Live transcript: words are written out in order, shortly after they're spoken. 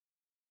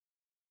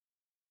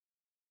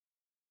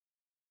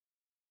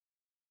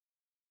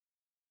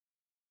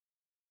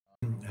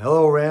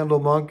Hello,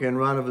 Randall Monk and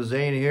Ronna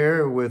Vezane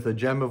here with a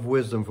gem of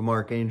wisdom from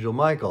Archangel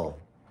Michael.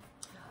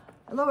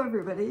 Hello,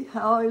 everybody.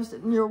 How is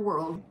it in your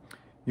world?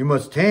 You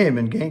must tame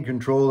and gain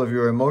control of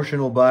your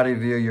emotional body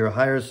via your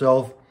higher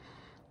self,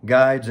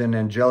 guides, and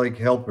angelic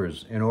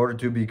helpers in order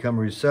to become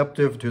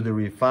receptive to the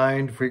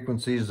refined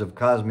frequencies of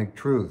cosmic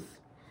truth.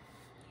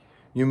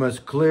 You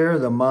must clear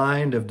the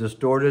mind of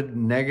distorted,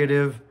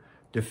 negative,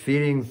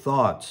 defeating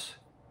thoughts.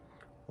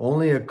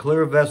 Only a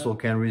clear vessel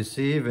can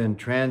receive and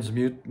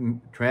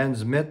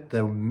transmit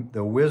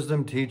the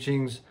wisdom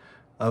teachings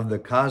of the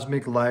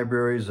cosmic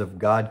libraries of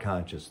God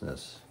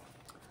consciousness.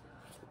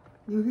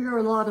 You hear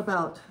a lot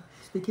about,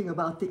 speaking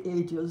about the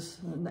ages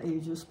and the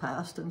ages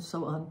past and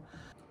so on.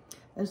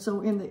 And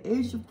so in the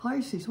age of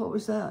Pisces, what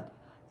was that?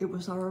 It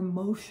was our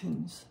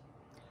emotions.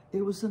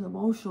 It was an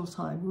emotional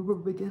time. We were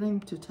beginning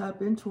to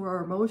tap into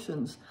our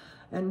emotions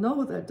and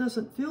no, that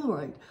doesn't feel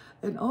right.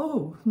 And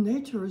oh,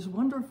 nature is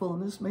wonderful,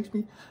 and this makes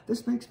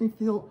me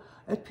feel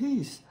at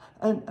peace.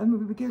 And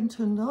we begin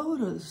to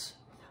notice,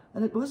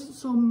 and it wasn't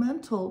so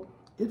mental,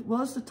 it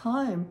was the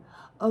time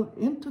of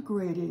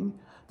integrating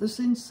the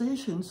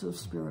sensations of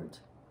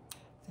spirit.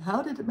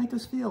 How did it make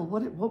us feel?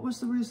 What was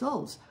the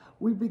results?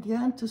 We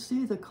began to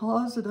see the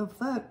cause and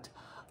effect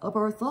of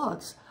our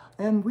thoughts.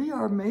 And we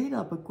are made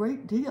up a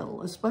great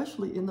deal,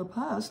 especially in the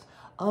past,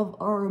 of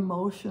our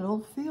emotional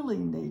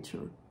feeling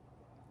nature.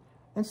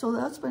 And so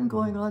that's been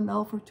going on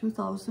now for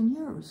 2,000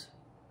 years.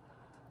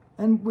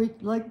 And we,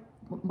 like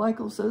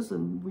Michael says,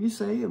 and we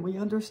say, and we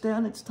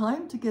understand, it's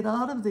time to get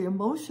out of the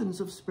emotions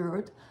of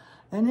spirit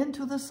and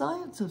into the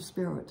science of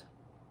spirit.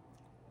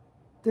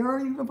 There are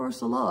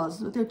universal laws.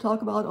 They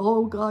talk about,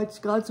 oh,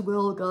 God's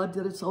will, God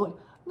did it so.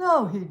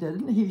 No, he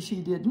didn't, she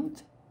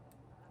didn't.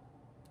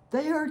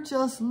 They are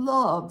just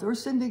love. They're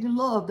sending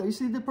love. They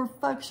see the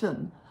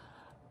perfection.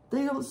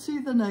 They don't see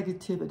the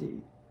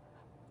negativity.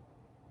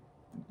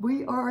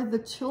 We are the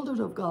children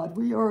of God.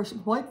 We are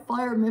white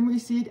fire, memory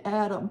seed,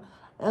 atom,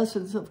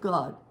 essence of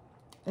God.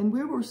 And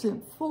we were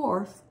sent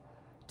forth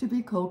to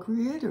be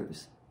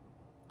co-creators.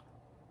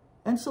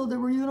 And so there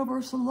were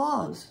universal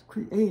laws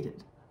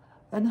created.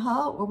 And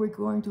how are we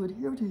going to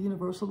adhere to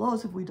universal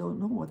laws if we don't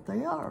know what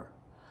they are?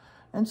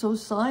 And so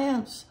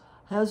science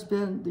has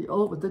been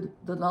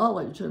the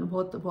knowledge and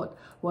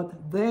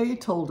what they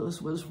told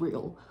us was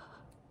real.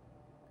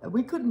 And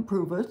we couldn't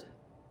prove it,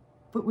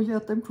 but we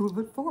let them prove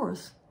it for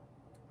us.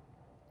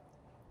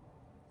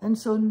 And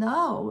so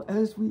now,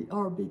 as we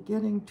are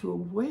beginning to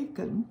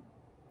awaken,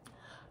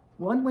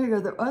 one way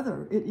or the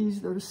other, it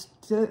either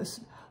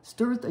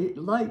the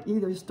light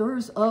either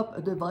stirs up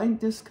a divine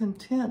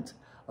discontent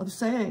of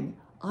saying,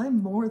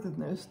 I'm more than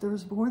this,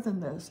 there's more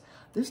than this.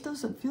 This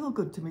doesn't feel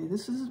good to me,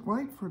 this isn't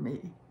right for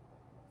me.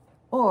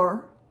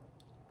 Or,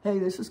 hey,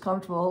 this is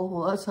comfortable,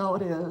 well, that's how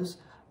it is,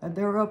 and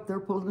they're up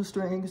there pulling the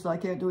strings, and I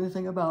can't do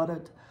anything about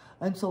it,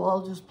 and so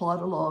I'll just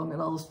plod along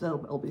and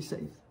I'll be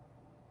safe.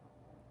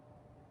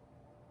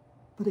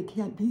 But it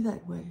can't be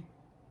that way,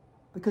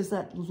 because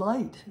that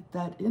light,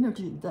 that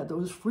energy,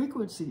 those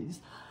frequencies,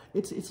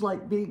 it's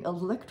like being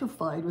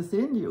electrified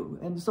within you,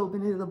 and so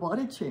many of the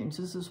body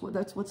changes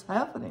that's what's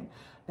happening.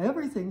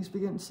 Everything's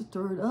being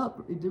stirred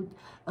up.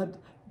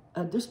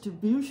 A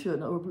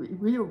distribution, a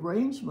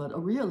rearrangement, a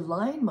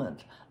realignment,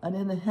 an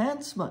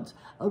enhancement,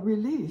 a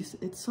release.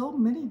 It's so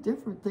many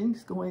different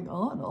things going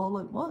on all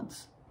at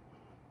once.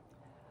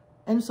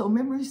 And so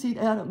memory seed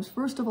atoms,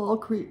 first of all,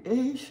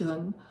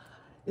 creation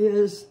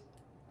is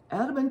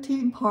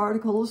adamantine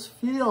particles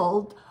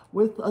filled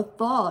with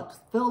thought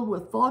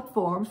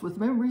forms, with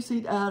memory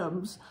seed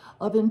atoms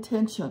of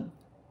intention.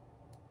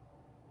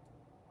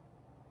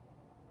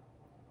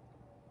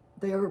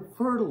 They are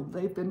fertile,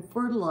 they've been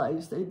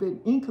fertilized, they've been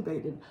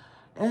incubated,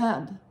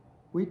 and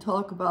we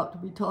talk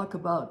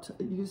about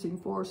using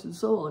force and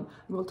so on.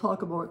 We'll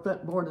talk about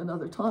that more at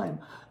another time.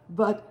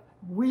 But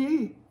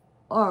we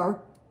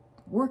are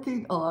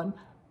working on,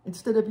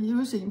 instead of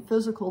using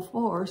physical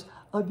force,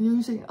 of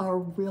using our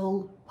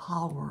will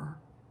power,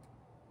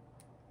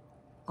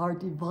 our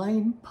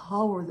divine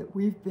power that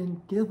we've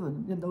been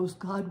given in those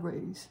God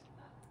rays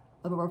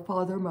of our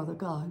Father, Mother,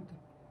 God.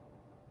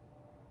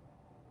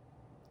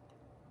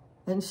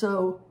 And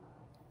so,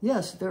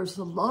 yes, there's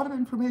a lot of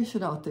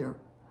information out there,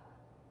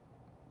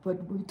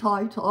 but we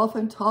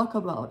often talk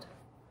about,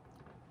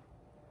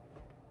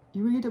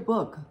 you read a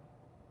book,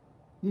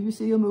 you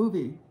see a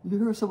movie, you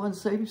hear someone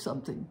say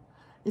something.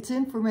 It's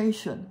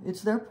information.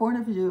 It's their point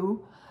of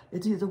view.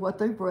 It's either what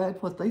they've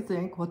read, what they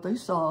think, what they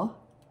saw,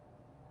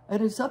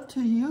 and it's up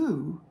to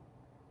you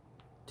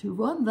to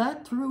run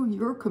that through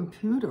your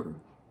computer,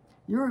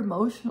 your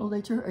emotional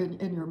nature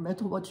and your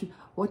mental, what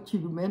you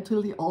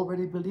mentally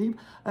already believe.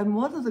 And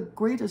one of the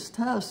greatest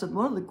tests and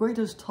one of the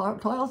greatest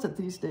trials of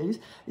these days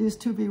is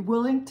to be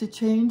willing to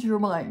change your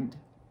mind.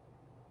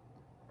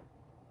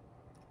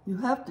 You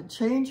have to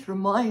change your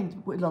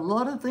mind with a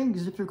lot of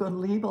things if you're going to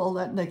leave all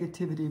that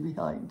negativity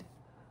behind.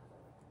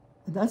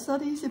 And that's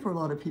not easy for a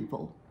lot of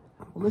people.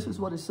 Well, this is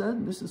what is said,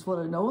 and this is what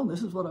I know, and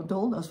this is what I'm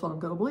told, and that's what I'm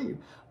going to believe.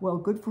 Well,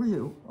 good for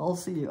you. I'll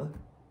see you.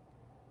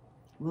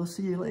 We'll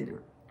see you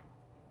later.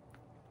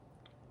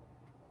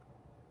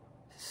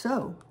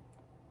 So,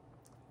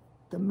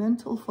 the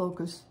mental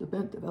focus,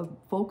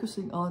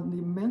 focusing on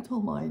the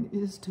mental mind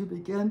is to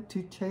begin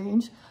to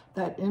change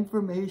that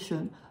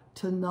information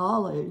to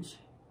knowledge,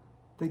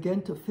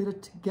 begin to fit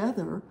it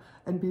together,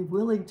 and be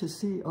willing to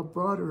see a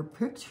broader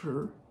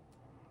picture.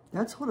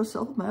 That's what a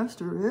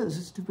self-master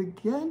is to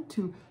begin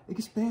to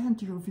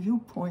expand your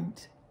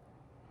viewpoint.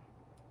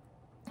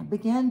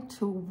 Begin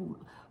to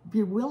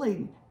be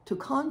willing to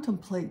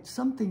contemplate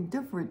something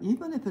different,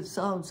 even if it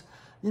sounds,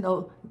 you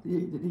know,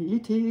 the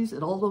ETs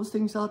and all those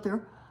things out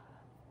there.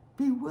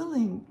 Be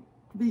willing,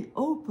 be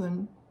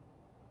open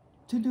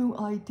to new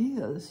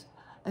ideas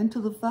and to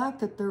the fact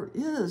that there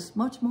is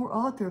much more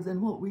out there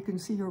than what we can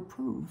see or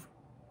prove.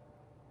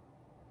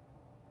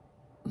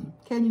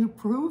 Can you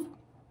prove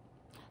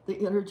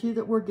the energy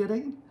that we're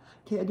getting?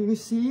 Can you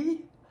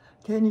see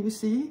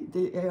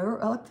the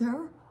air out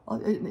there,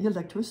 the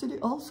electricity,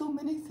 also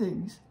many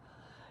things.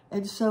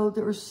 And so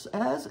there's,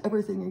 as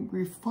everything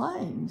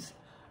refines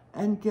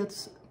and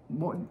gets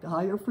more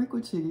higher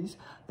frequencies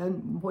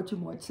and what you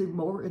might see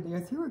more in the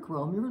etheric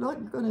realm, you're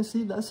going to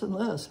see less and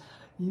less.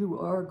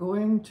 You're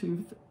going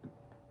to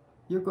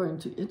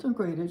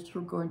integrate it,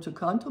 you're going to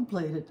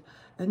contemplate it,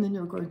 and then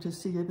you're going to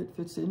see if it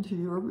fits into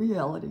your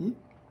reality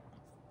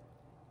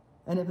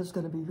and if it's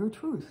going to be your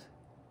truth.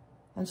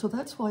 And so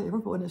that's why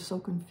everyone is so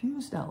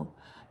confused now.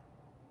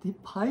 The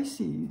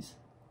Pisces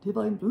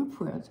Divine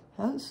Blueprint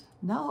has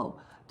now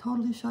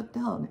totally shut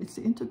down. It's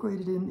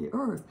integrated in the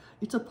earth.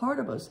 It's a part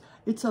of us.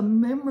 It's a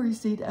memory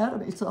seed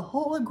atom. It's a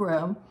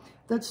hologram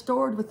that's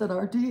stored within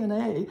our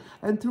DNA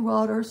and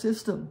throughout our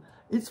system.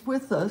 It's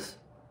with us.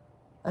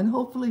 And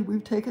hopefully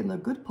we've taken the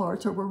good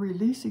parts or we're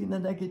releasing the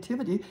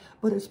negativity,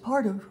 but it's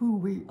part of who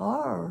we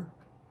are.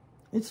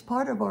 It's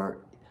part of our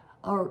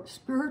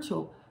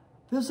spiritual,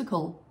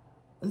 physical,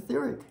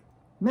 etheric,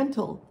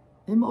 mental,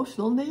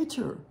 emotional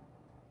nature.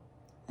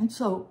 And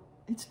so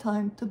it's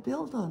time to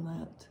build on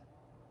that.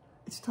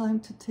 It's time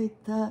to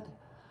take that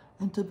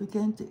and to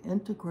begin to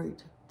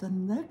integrate the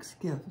next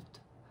gift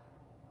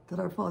that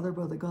our Father,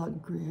 Brother, God,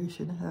 and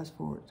creation has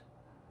for it.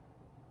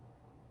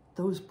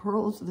 Those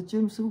pearls of the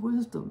gems of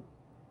wisdom,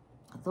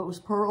 those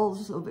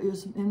pearls of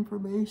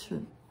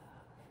information,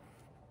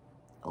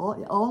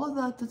 all of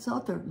that that's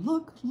out there.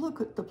 Look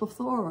at the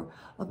plethora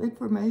of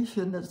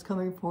information that's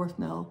coming forth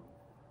now.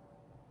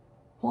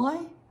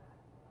 Why?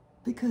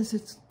 Because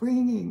it's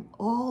bringing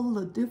all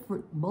the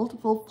different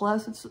multiple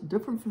facets,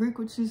 different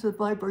frequencies and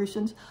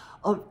vibrations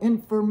of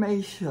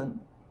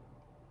information.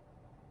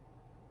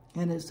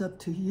 And it's up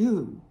to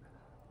you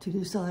to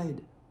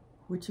decide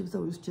which of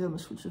those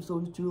gems, which of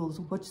those jewels,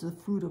 what's the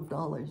fruit of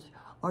knowledge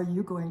are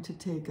you going to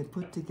take and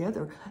put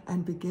together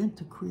and begin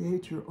to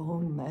create your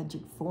own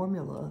magic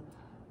formula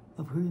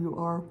of who you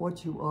are,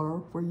 what you are,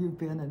 where you've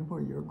been, and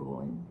where you're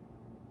going.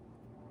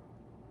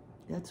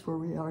 That's where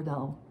we are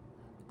now.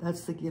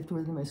 That's the gift we're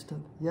in the midst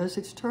of. Yes,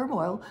 it's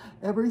turmoil.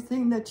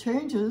 Everything that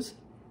changes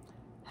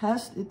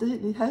has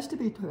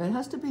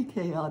to be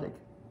chaotic.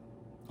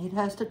 It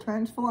has to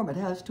transform. It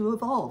has to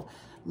evolve.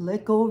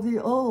 Let go of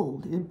the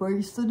old.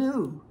 Embrace the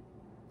new.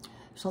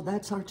 So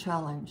that's our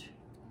challenge.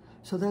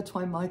 So that's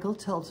why Michael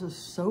tells us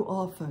so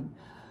often,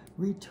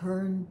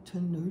 return to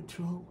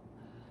neutral.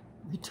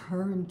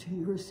 Return to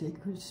your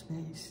sacred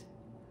space.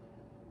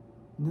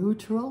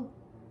 Neutral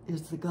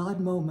is the God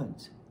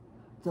moment.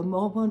 The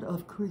moment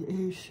of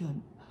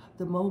creation,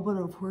 the moment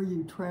of where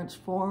you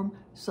transform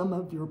some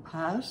of your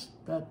past,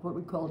 that what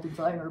we call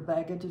designer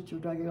baggage that you're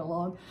dragging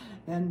along,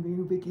 and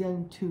you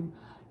begin to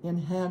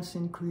enhance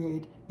and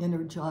create,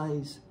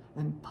 energize,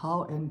 and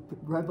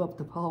rev up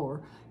the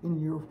power in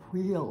your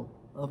wheel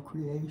of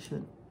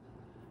creation,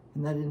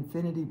 in that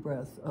infinity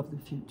breath of the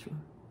future.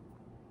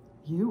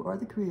 You are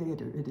the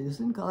creator. It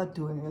isn't God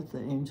doing it.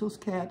 The angels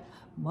can't.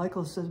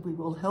 Michael says we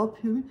will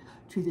help you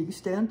to the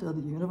extent of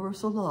the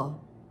universal law.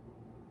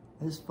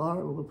 As far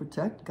it will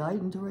protect,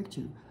 guide, and direct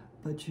you,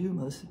 but you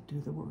must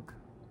do the work.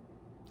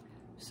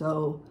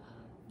 So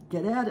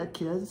get at it,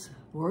 kids.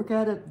 Work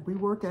at it. We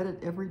work at it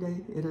every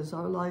day. It is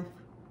our life.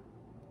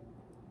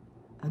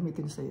 And we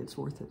can say it's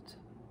worth it.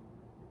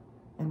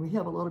 And we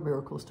have a lot of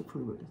miracles to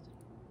prove it.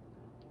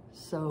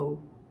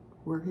 So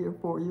we're here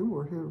for you.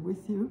 We're here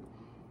with you.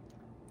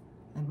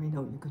 And we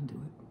know you can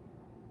do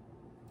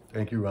it.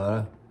 Thank you,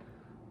 Ronna.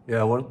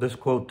 Yeah, this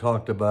quote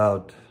talked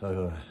about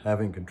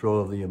having control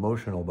of the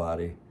emotional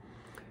body.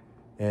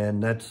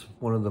 And that's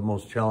one of the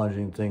most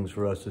challenging things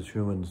for us as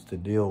humans to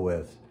deal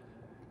with.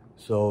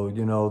 So,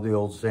 you know, the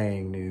old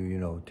saying, you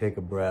know, take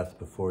a breath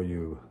before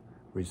you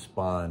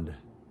respond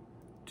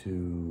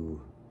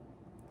to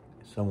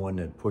someone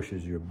that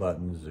pushes your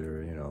buttons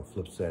or, you know,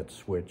 flips that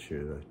switch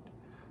or,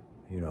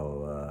 you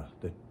know,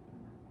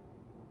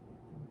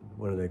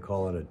 what do they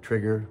call it, a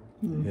trigger?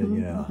 Mm-hmm.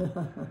 You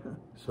know.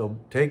 So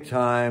take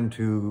time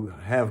to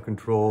have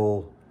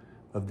control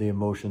of the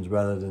emotions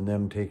rather than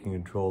them taking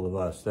control of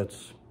us.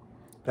 That's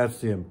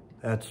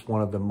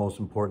one of the most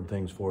important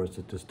things for us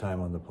at this time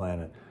on the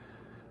planet.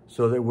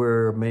 So that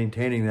we're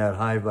maintaining that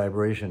high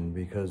vibration,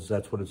 because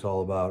that's what it's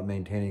all about,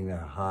 maintaining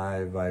that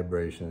high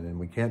vibration. And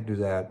we can't do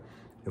that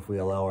if we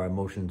allow our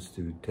emotions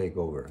to take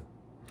over.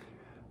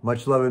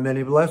 Much love and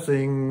many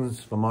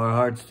blessings from our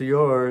hearts to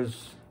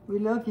yours. We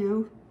love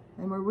you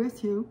and we're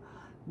with you.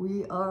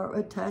 We are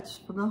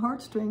attached from the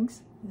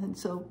heartstrings, and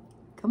so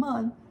come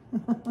on.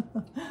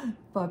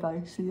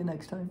 Bye-bye. See you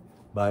next time.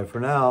 Bye for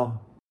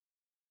now.